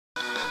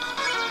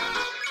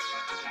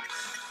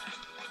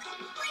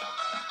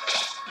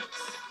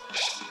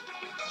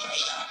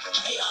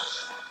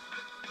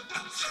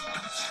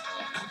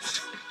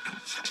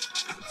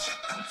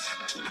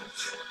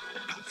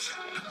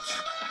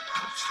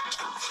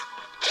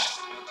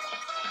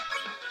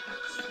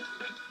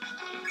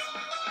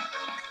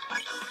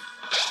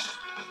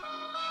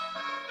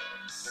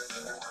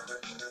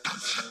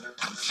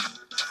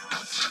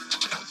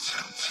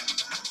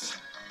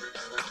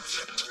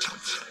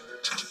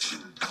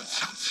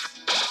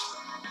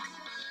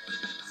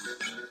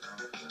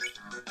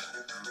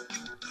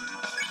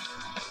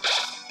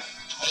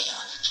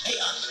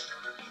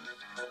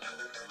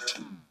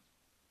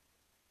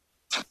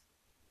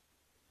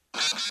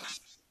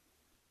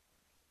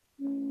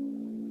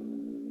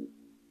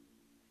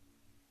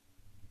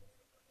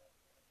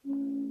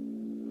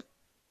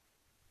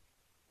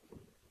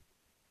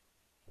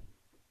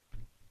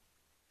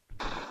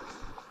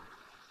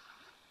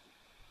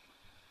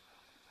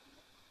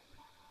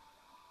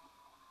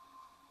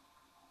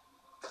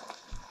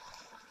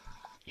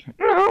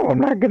No, I'm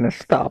not gonna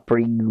stop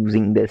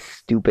reusing this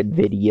stupid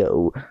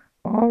video.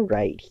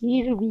 Alright,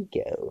 here we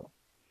go.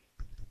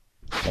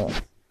 Oh,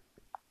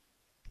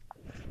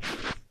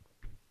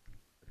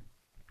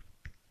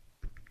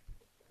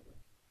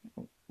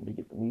 let me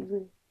get the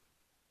music.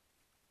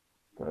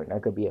 We're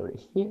not gonna be able to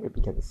hear it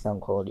because the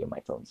sound quality of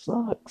my phone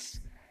sucks.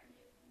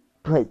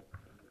 But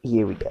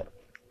here we go.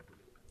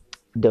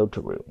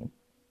 Deltarune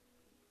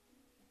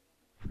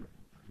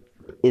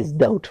is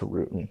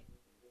Deltarune.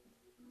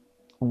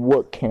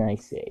 What can I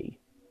say?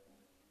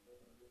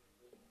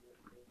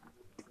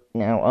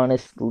 Now,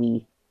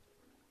 honestly,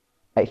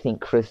 I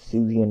think Chris,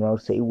 Susie, and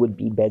Rose would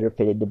be better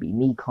fitted to be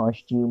me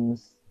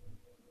costumes.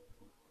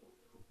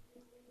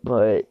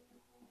 But,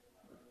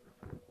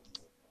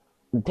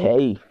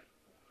 hey,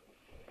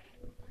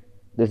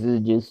 this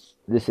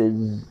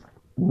is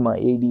my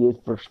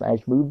 80th for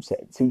Smash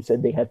movesets. Who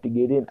said they have to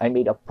get in? I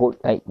made a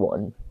Fortnite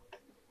one.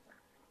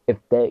 If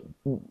that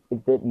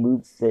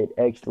moveset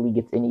actually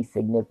gets any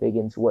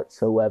significance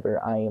whatsoever,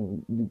 I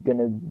am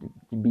gonna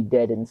be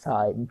dead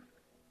inside.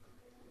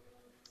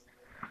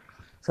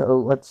 So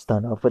let's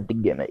start off with the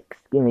gimmicks.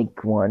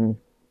 Gimmick 1,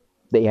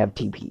 they have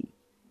TP.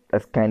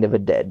 That's kind of a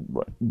dead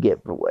one,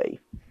 giveaway.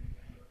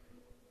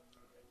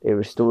 They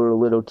restore a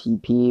little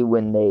TP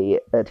when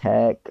they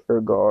attack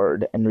or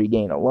guard and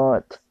regain a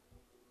lot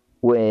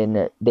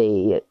when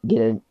they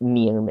get a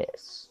near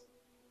miss,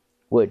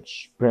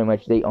 which pretty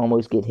much they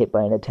almost get hit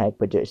by an attack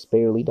but just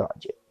barely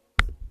dodge it.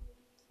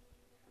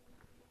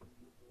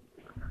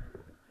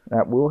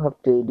 Now, we'll have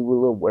to do a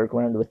little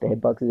workaround with the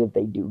hitboxes if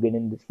they do get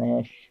into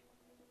Smash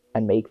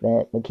and make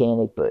that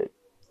mechanic, but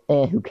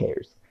who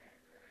cares?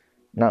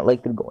 Not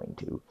like they're going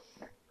to.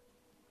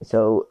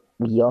 So,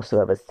 we also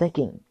have a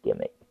second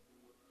gimmick.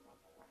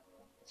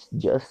 It's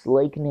just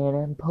like Nana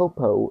and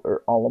Popo,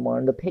 or Olimar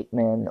and the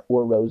Pikmin,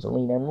 or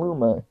Rosalina and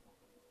Luma.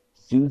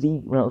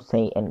 Susie, Rose,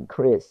 and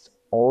Chris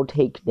all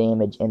take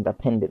damage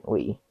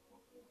independently.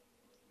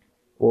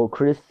 While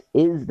Chris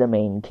is the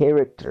main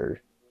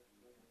character,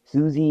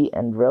 Susie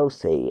and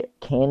Rose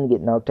can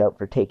get knocked out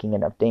for taking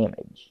enough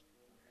damage.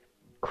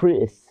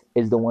 Chris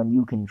is the one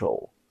you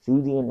control.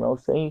 Susie and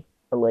Rose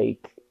are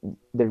like,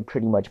 they're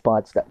pretty much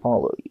bots that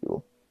follow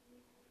you.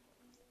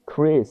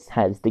 Chris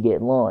has to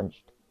get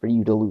launched for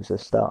you to lose a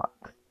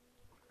stock.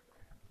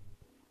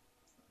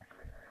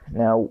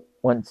 Now,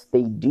 once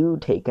they do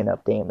take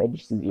enough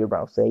damage, Susie or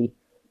Rose,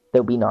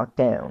 they'll be knocked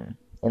down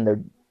in their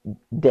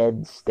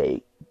dead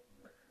state.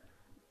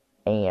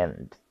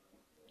 And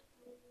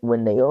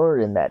when they are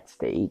in that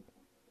state,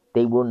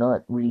 they will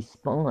not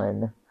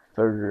respawn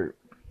for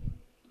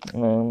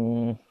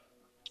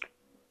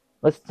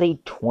let's say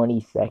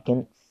 20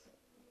 seconds.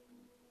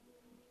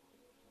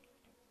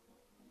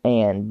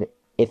 And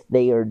if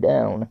they are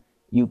down,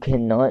 you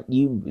cannot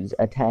use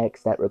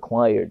attacks that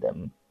require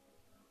them.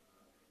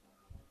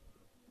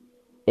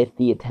 If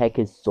the attack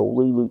is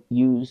solely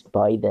used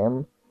by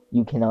them,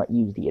 you cannot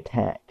use the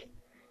attack.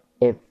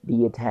 If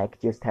the attack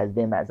just has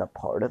them as a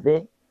part of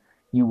it,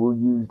 you will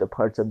use the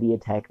parts of the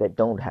attack that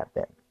don't have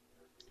them.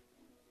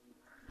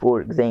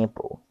 For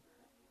example,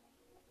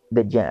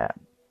 the jab.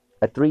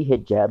 A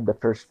 3-hit jab, the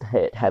first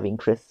hit having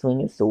Chris swing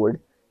his sword,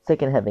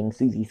 second having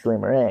Susie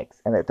slam her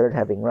axe, and the third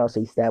having Rouse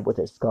stab with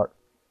his scarf.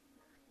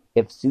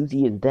 If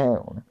Susie is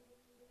down,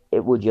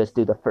 it will just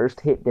do the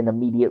first hit, then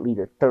immediately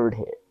the third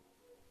hit.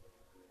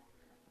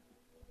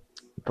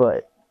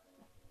 But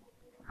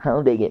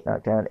how they get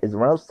knocked down is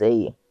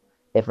Rouse.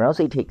 If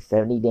Rouse takes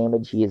 70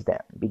 damage, he is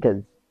down,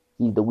 because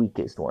he's the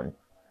weakest one.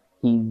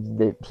 He's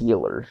the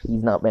healer.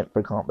 He's not meant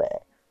for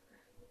combat.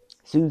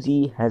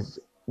 Susie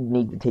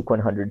needs to take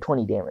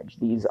 120 damage.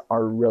 These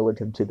are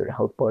relative to their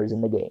health bars in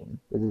the game.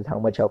 This is how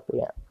much health they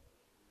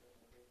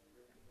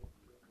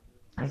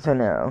have. So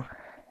now,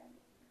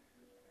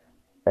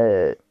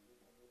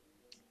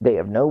 they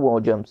have no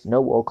wall jumps,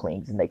 no wall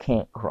clings, and they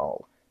can't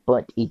crawl.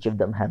 But each of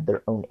them have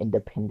their own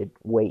independent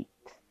weight.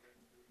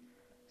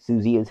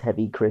 Susie is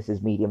heavy, Chris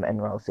is medium,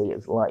 and Rouse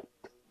is light.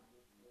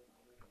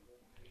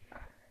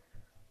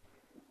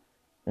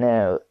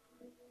 Now,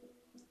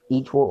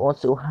 Each will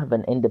also have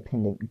an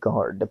independent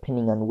guard,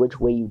 depending on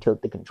which way you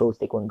tilt the control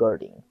stick when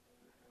guarding.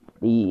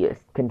 The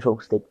control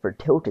stick for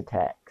tilt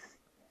attacks,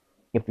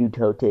 if you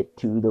tilt it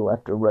to the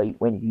left or right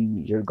when you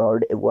use your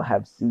guard, it will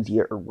have Suzy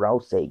or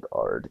Rouse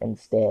guard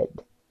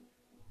instead.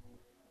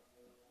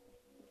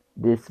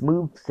 This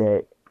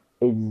moveset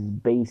is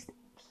based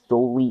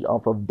solely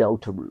off of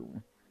Delta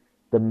Room.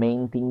 The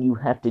main thing you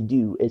have to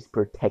do is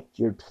protect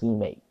your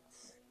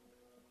teammates.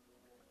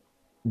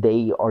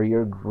 They are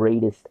your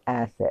greatest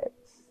assets.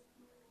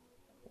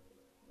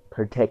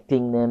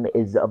 Protecting them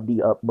is of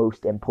the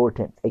utmost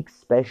importance,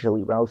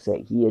 especially Rouse.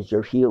 He is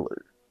your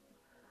healer.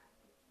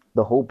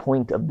 The whole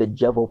point of the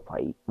Jevil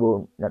fight,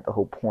 well, not the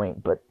whole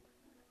point, but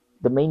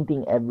the main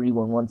thing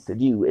everyone wants to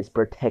do is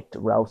protect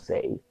Rouse.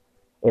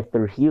 If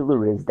their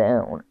healer is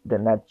down,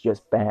 then that's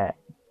just bad.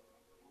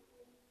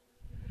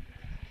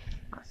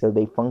 So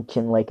they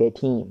function like a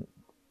team.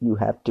 You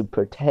have to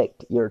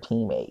protect your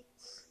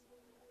teammates.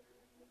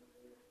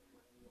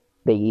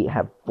 They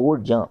have 4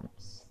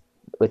 jumps,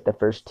 with the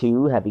first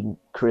 2 having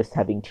Chris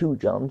having 2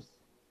 jumps,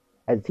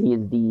 as he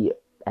is the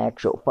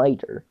actual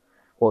fighter,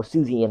 while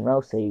Suzy and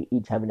Rouse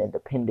each have an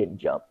independent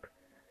jump,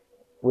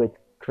 with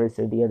Chris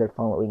or the other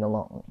following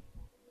along.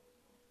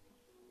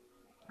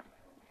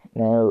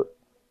 Now,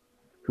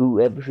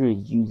 whoever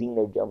is using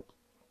their jump,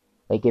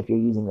 like if you're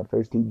using the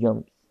first 2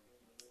 jumps,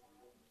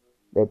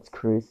 that's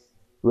Chris.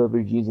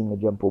 Whoever's using the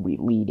jump will be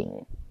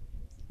leading,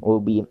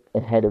 will be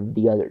ahead of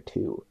the other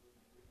 2,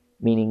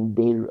 meaning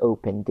they're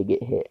open to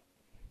get hit.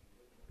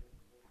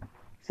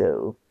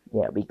 So,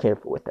 yeah, be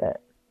careful with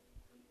that.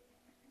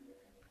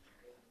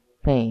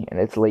 Hey, and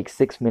it's like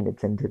 6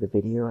 minutes into the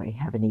video. I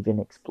haven't even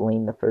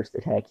explained the first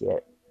attack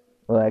yet.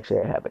 Well,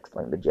 actually, I have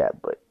explained the jab,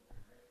 but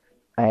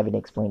I haven't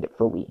explained it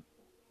fully.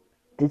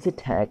 This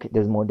attack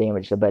does more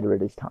damage the better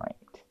it is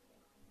timed,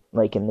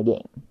 like in the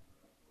game.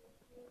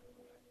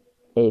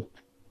 If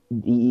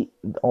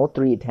all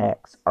 3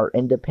 attacks are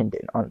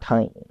independent on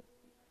timing,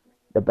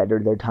 the better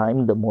they're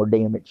timed, the more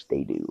damage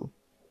they do.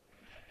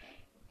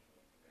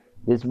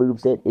 This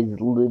moveset is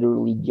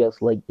literally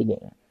just like the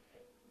game.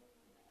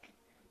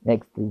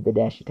 Next is the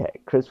dash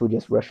attack. Chris will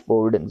just rush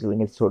forward and swing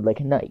his sword like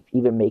a knife,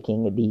 even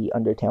making the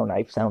Undertale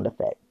knife sound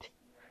effect.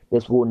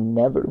 This will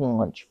never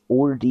launch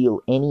or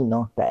deal any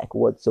knockback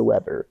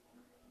whatsoever,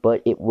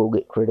 but it will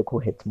get critical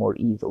hits more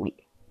easily.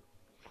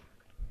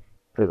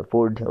 For the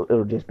forward tilt,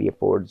 it'll just be a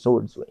forward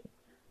sword swing.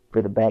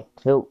 For the back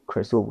tilt,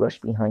 Chris will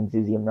rush behind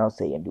Suzy and Rouse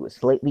and do a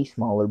slightly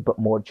smaller but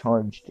more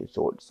charged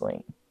sword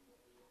swing.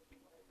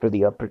 For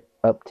the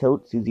up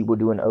tilt, Suzy will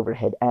do an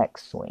overhead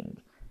axe swing.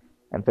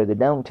 And for the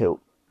down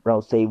tilt,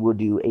 Rouse will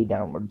do a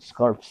downward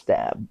scarf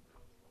stab.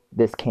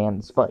 This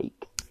can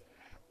spike.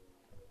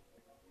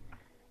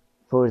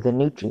 For the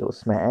neutral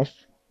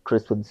smash,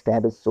 Chris would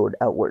stab his sword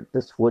outward.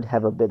 This would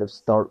have a bit of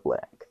start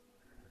lag,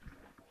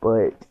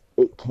 but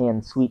it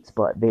can sweet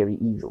spot very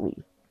easily.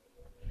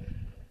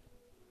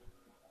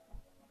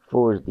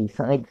 For the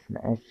side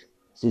smash,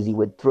 Suzy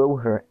would throw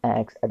her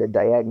axe at a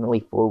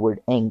diagonally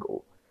forward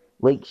angle,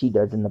 like she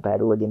does in the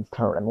battle against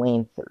her and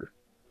Lancer.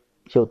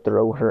 She'll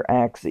throw her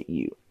axe at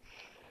you.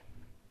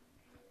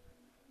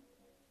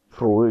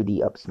 For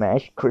the up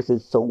smash,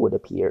 Chris's soul would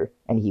appear,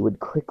 and he would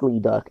quickly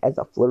duck as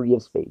a flurry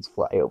of spades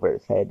fly over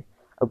his head.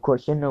 Of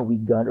course, you know we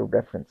gotta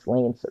reference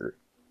Lancer.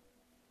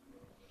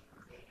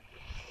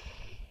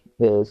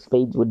 The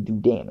spades would do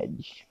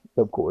damage,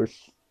 of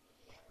course,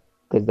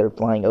 because they're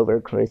flying over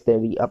Chris. They're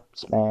the up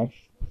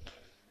smash.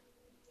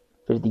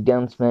 For the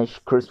down smash,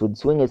 Chris would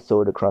swing his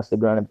sword across the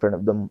ground in front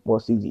of them, while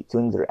Suzy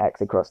swings her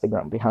axe across the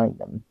ground behind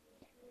them.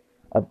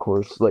 Of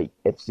course, like,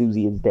 if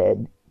Suzy is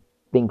dead,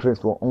 then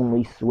Chris will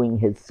only swing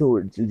his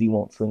sword. Suzy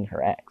won't swing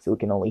her axe, so it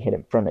can only hit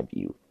in front of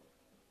you.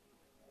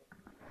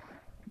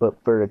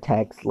 But for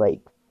attacks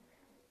like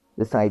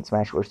the side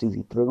smash where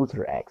Suzy throws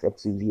her axe, if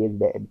Suzy is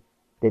dead,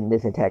 then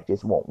this attack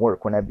just won't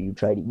work whenever you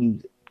try to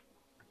use it.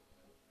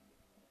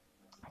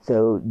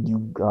 So you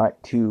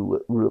got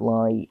to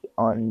rely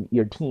on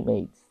your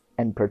teammates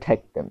and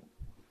protect them.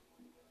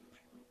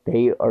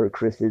 They are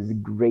Chris's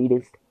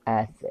greatest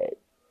asset,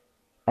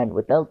 and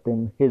without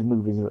them, his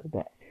move is really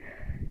bad.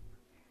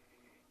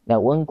 Now,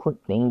 one quick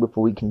thing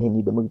before we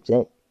continue the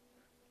moveset.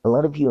 A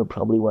lot of you are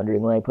probably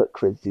wondering why I put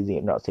Chris, Suzy,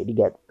 and Rouse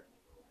together,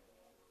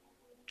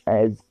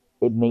 as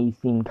it may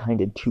seem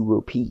kinda too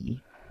OP,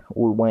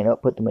 or why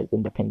not put them as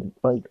independent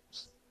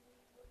fighters?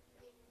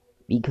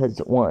 Because,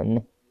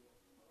 one,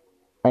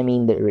 I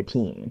mean they're a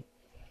team.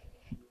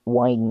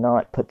 Why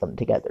not put them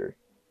together?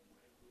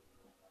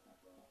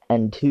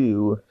 And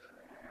 2,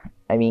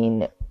 I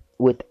mean,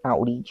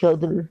 without each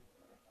other,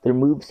 their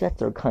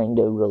movesets are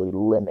kinda really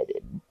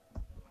limited.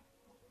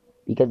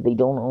 Because they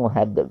don't all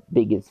have the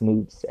biggest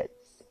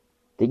movesets.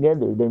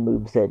 Together, their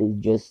moveset is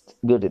just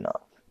good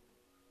enough.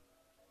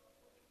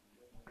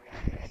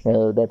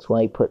 So that's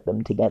why I put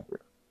them together.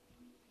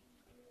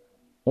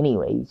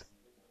 Anyways,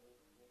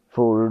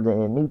 for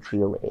the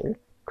neutral layer,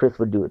 Chris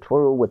would do a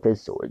twirl with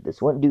his sword.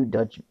 This won't do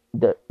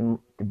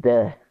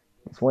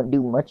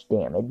much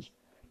damage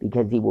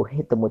because he will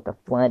hit them with the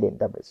flat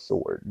end of his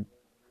sword.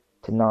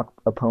 to knock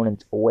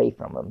opponents away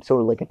from him,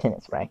 sort of like a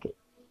tennis racket.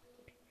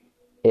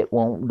 It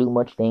won't do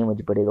much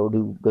damage, but it'll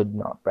do good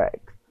knockback.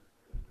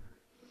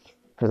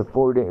 For the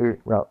forwarder,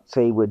 Rouse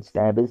would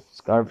stab his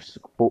scarf.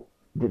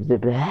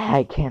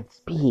 I can't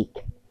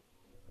speak.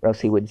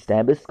 Rouse would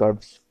stab his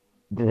scarf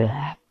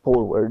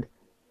forward.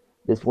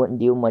 This wouldn't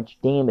deal much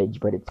damage,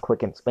 but it's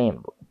quick and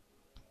spammable.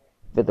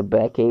 For the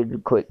back air,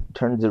 quick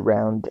turns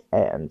around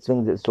and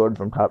swings his sword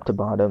from top to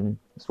bottom.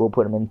 This will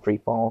put him in free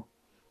fall.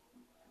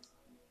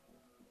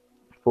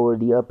 For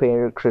the up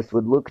air, Chris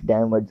would look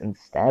downwards and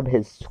stab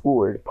his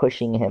sword,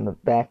 pushing him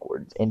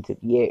backwards into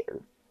the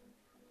air.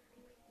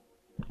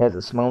 He has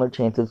a smaller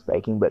chance of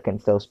spiking, but can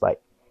still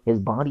spike. His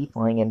body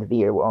flying into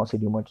the air will also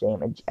do much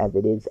damage, as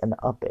it is an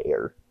up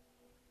air.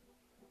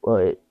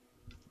 But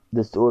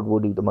the sword will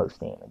do the most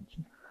damage.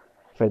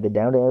 For the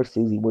down air,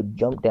 Susie would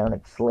jump down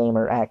and slam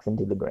her axe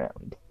into the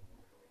ground.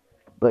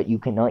 But you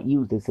cannot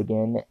use this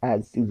again,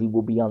 as Susie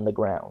will be on the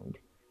ground.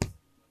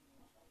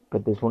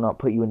 But this will not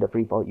put you into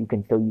free fall. You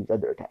can still use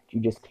other attacks. You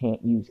just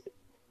can't use it.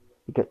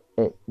 Because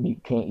you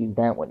can't use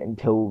that one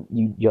until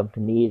you jump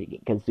in the air again,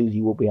 because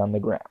Susie will be on the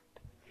ground.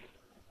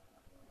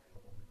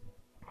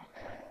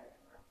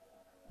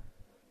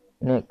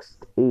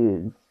 Next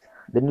is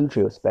the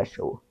neutral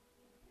special.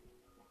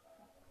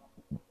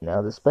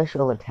 Now the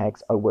special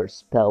attacks are where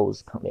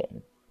spells come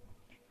in.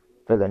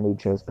 For the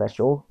neutral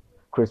special,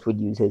 Chris would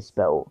use his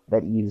spell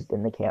that he used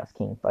in the Chaos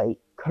King fight,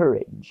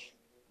 Courage.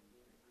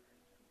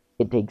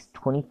 It takes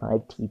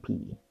 25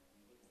 TP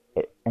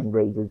and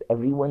raises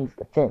everyone's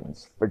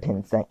defense for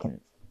 10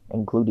 seconds,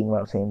 including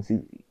Rouse and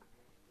Susie.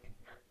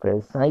 For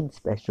the side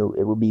special,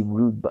 it will be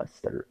Rude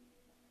Buster.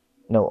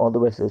 No, all the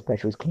rest of the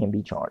specials can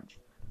be charged.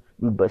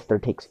 Rude Buster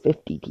takes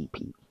 50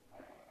 TP.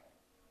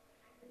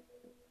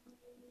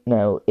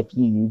 Now, if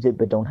you use it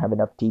but don't have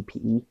enough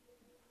TP,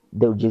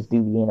 they'll just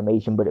do the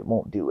animation, but it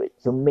won't do it.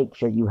 So make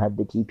sure you have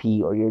the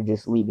TP, or you're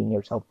just leaving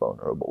yourself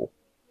vulnerable.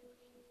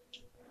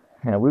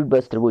 Now, Rude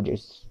Buster will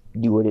just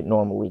do what it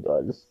normally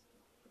does.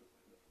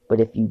 But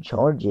if you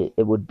charge it,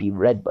 it would be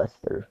Red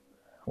Buster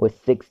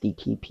with 60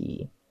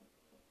 TP.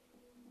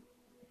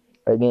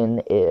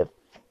 Again, if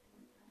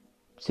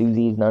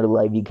Susie is not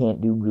alive, you can't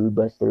do Rude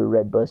Buster,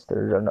 Red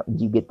Buster, or not.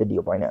 You get the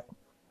deal by now.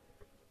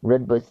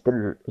 Red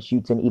Buster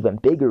shoots an even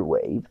bigger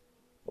wave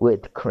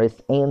with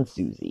Chris and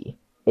Susie.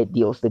 It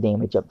deals the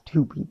damage of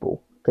 2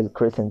 people, because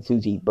Chris and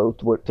Susie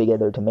both work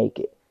together to make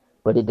it,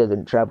 but it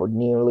doesn't travel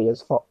nearly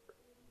as far.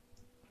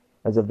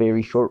 It has a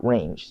very short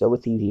range, so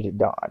it's easy to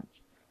dodge.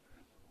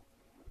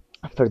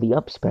 For the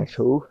up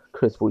special,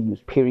 Chris will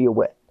use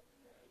Pirouette,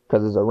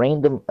 because there's a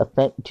random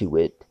effect to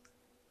it,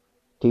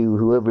 to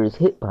whoever is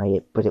hit by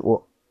it, but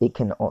it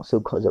can also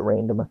cause a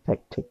random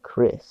effect to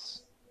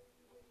Chris.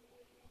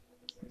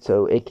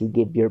 So it could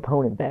give your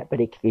opponent that, but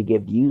it could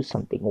give you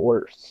something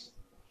worse.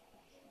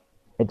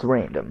 It's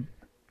random.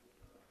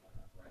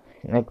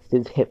 Next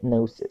is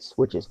Hypnosis,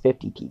 which is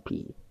 50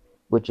 TP,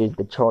 which is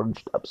the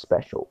charged up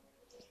special.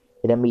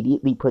 It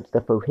immediately puts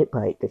the foe hit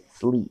by it to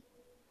sleep.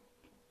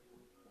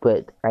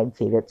 But I'd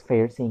say that's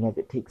fair, seeing as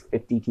it takes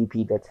 50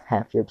 TP, that's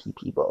half your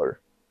TP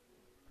bar.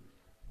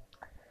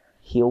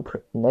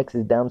 Next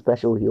is Down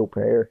Special Heal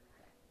Prayer.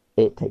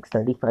 It takes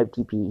 35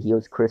 TP,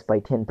 heals Chris by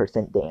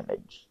 10%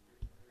 damage.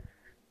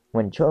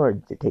 When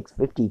charged, it takes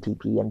 50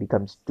 TP and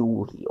becomes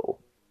Dual Heal.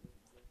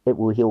 It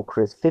will heal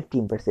Chris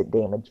 15%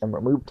 damage and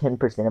remove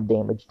 10% of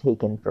damage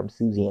taken from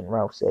Susie and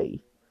Rouse.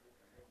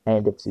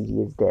 And if Susie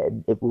is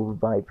dead, it will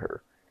revive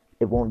her.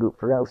 It won't do it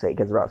for Rouse,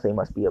 because Rouse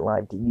must be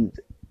alive to use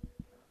it.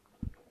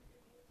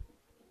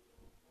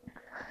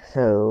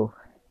 So,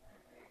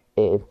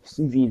 if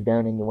Susie is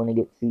down and you want to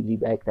get Susie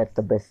back, that's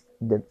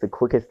the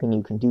quickest thing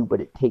you can do,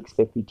 but it takes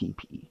 50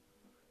 TP.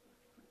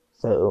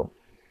 So,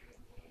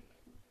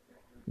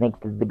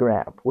 next is the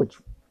grab, which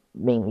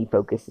mainly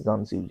focuses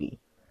on Susie.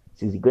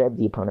 Susie grabs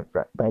the opponent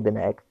by the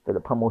neck. For the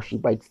pummel, she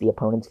bites the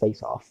opponent's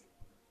face off.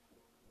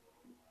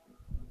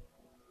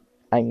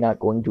 I'm not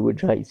going to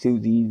try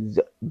Susie's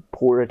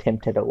poor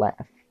attempt at a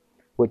laugh,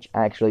 which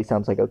actually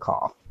sounds like a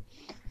cough.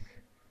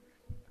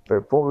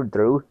 For forward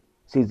throw,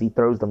 Susie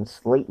throws them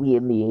slightly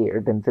in the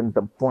air, then sends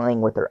them flying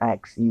with her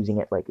axe, using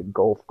it like a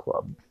golf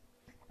club,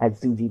 as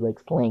Susie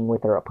likes playing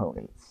with her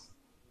opponents.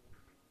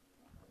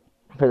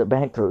 For the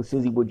back throw,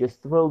 Susie would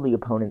just throw the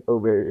opponent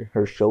over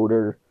her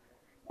shoulder,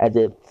 as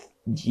if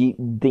she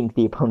thinks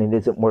the opponent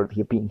isn't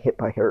worthy of being hit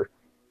by her,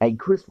 and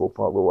Chris will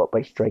follow up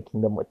by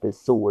striking them with his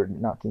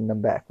sword, knocking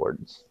them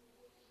backwards.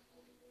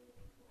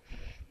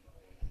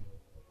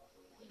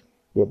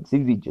 Yet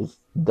Susie just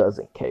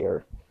doesn't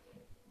care.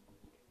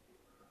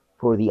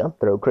 For the up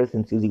throw, Chris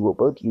and Susie will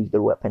both use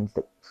their weapons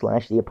to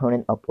slash the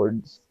opponent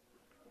upwards.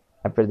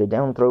 And for the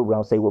down throw,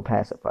 Rouse will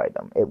pacify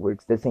them. It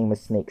works the same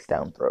as Snake's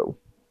down throw.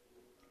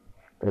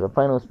 For the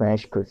final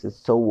smash, Chris's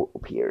soul will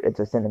appear. It's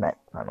a cinematic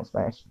final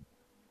smash.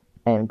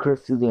 And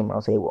Chris, Susie, and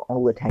Rouse will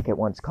all attack at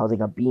once,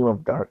 causing a beam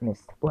of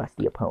darkness to blast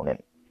the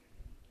opponent.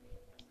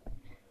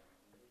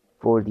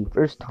 For the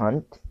first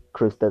taunt,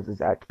 Chris does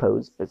his act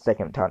pose. The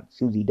second taunt,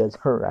 Susie does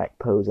her act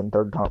pose. And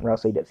third taunt,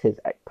 Rouse does his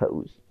act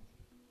pose.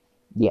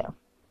 Yeah.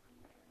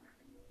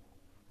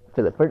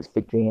 For the first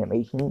victory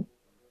animation,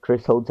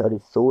 Chris holds out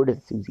his sword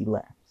and Susie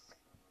laughs,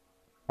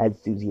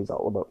 as Susie is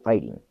all about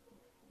fighting.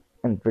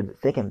 And for the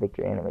second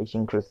victory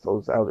animation, Chris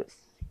holds out his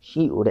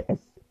shield as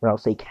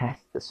Rouse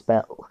casts the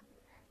spell,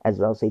 as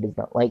Rouse does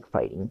not like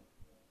fighting.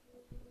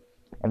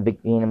 And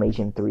victory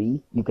animation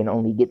 3, you can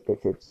only get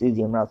this if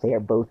Susie and Rouse are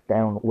both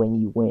down when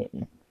you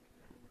win.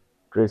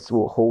 Chris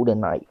will hold a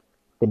knife,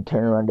 then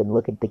turn around and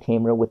look at the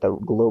camera with a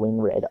glowing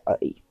red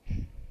eye,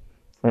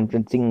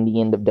 referencing the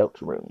end of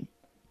Deltarune.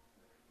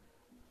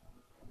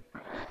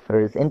 For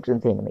his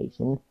entrance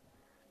animation,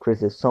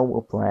 Chris's soul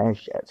will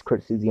flash as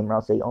Chris, Susie, and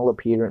Rouse all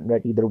appear and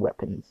ready their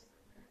weapons.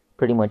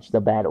 Pretty much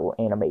the battle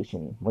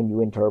animation when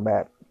you enter a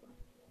battle.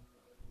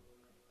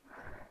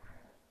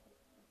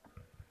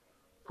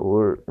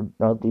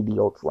 I'll do the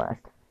ults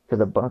last. For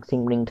the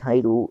boxing ring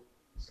title,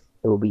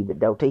 it will be the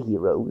Delta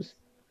Heroes.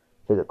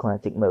 For the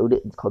classic mode,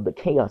 it's called the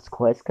Chaos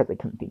Quest because I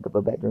couldn't think of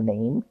a better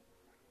name,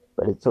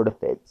 but it sort of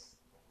fits.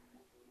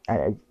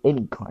 As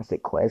any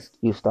classic quest,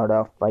 you start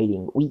off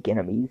fighting weak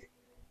enemies,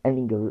 and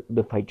then go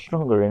to fight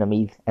stronger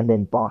enemies, and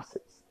then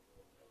bosses.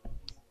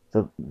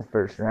 So the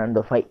first round,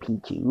 they'll fight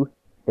Pichu,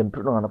 then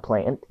Piranha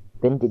Plant,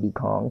 then Diddy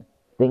Kong,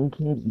 then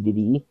King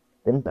Dedede,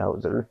 then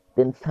Bowser,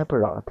 then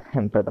Sephiroth,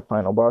 and for the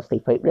final boss, they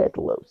fight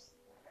Rathalos,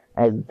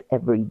 as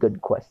every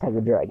good quest has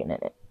a dragon in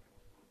it.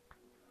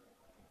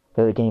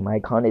 For the game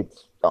icon,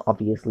 it's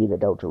obviously the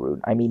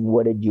Deltarune. I mean,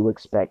 what did you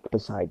expect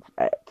besides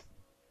that?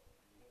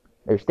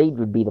 Their stage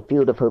would be the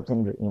Field of Hopes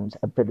and Dreams,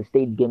 and for the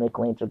stage gimmick,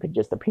 Lancer could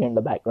just appear in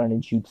the background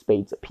and shoot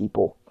spades at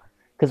people.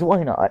 Because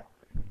why not?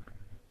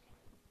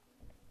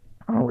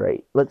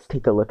 Alright, let's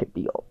take a look at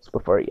the alts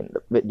before I end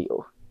the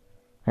video.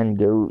 And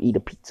go eat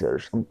a pizza or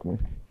something.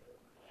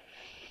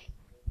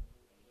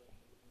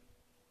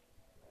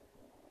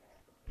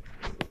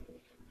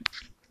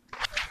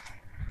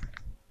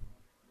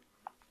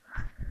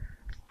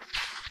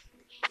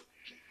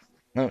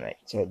 Alright,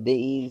 so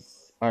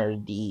these are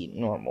the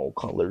normal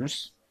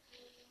colors.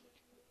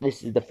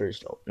 This is the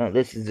first ult. Now,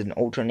 this is an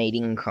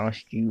alternating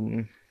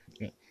costume.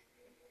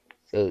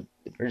 So,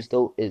 the first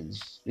ult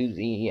is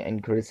Susie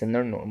and Chris in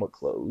their normal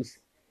clothes,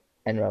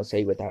 and Rouse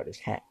without his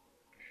hat.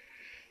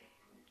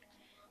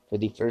 For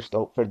the first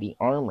ult for the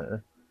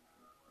armor,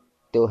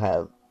 they'll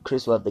have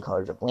Chris will have the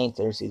colors of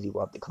Lancer, Susie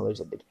will have the colors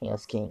of the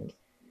Chaos King,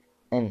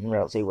 and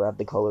Rouse will have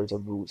the colors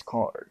of Rue's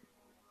card.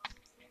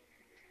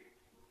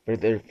 For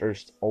their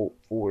first ult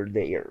for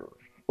their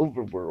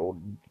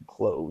overworld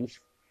clothes,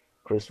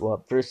 Chris will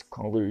have Frisk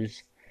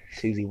colors,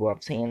 Susie will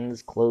have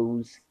Sans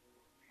clothes,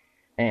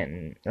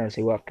 and Rouse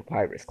will have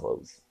Papyrus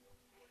clothes.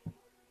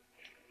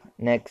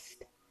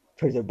 Next,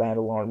 for their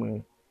battle armor,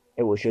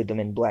 it will show them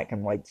in black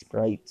and white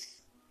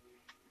sprites.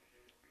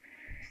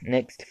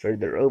 Next, for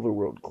their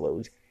overworld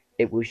clothes,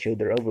 it will show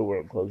their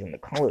overworld clothes in the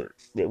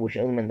colors. It will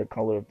show them in the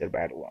color of their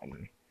battle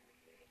armor.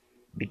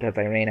 Because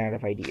I ran out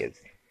of ideas.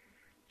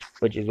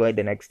 Which is why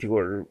the next two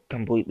are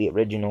completely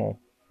original.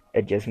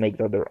 It just makes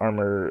all their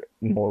armor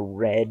more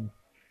red,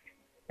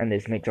 and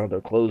this makes all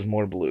their clothes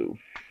more blue.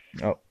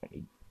 Oh, let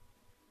me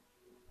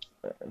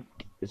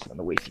do this on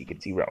the way so you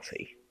can see Rouse.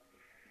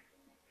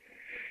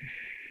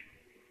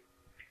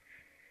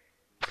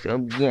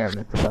 So yeah,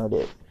 that's about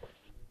it.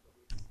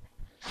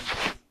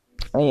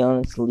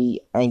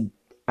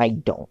 I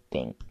don't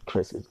think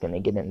Chris is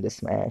gonna get into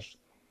Smash,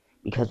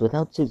 because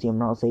without Susie and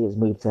Rouse, his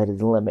moveset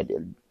is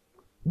limited.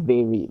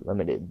 Very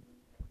limited.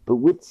 But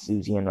with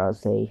Susie and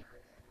Rouse,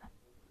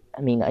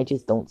 I mean, I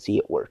just don't see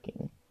it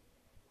working.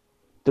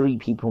 3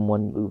 people in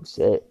one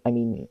moveset. I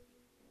mean,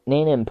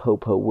 Nana and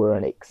Popo were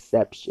an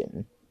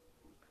exception.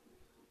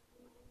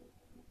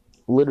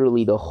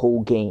 Literally the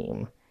whole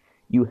game,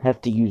 you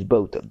have to use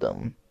both of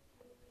them.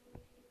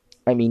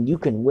 I mean, you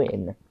can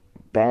win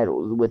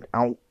battles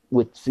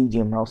with Susie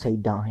and Rouse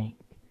dying.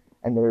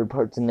 And there are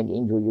parts in the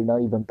game where you're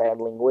not even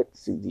battling with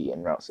Susie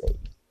and Rouse.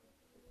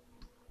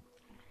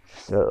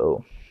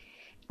 So,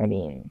 I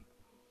mean,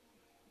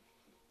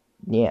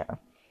 yeah,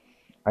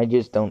 I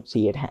just don't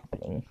see it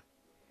happening.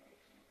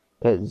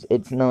 Because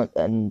it's not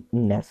a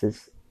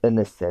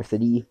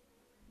necessity,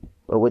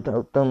 but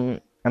without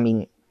them, I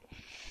mean,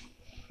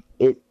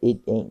 it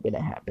ain't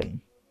gonna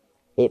happen.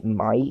 It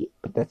might,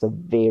 but that's a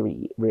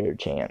very rare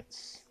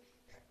chance.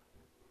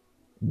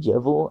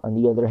 Jevil,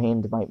 on the other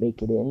hand, might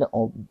make it in.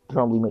 I'll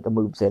probably make a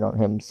moveset on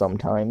him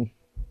sometime.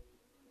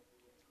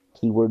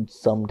 Keyword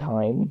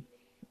sometime.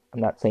 I'm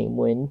not saying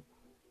when,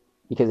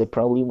 because it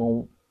probably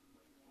won't.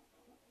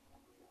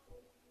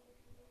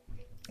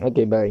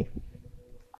 Okay, bye.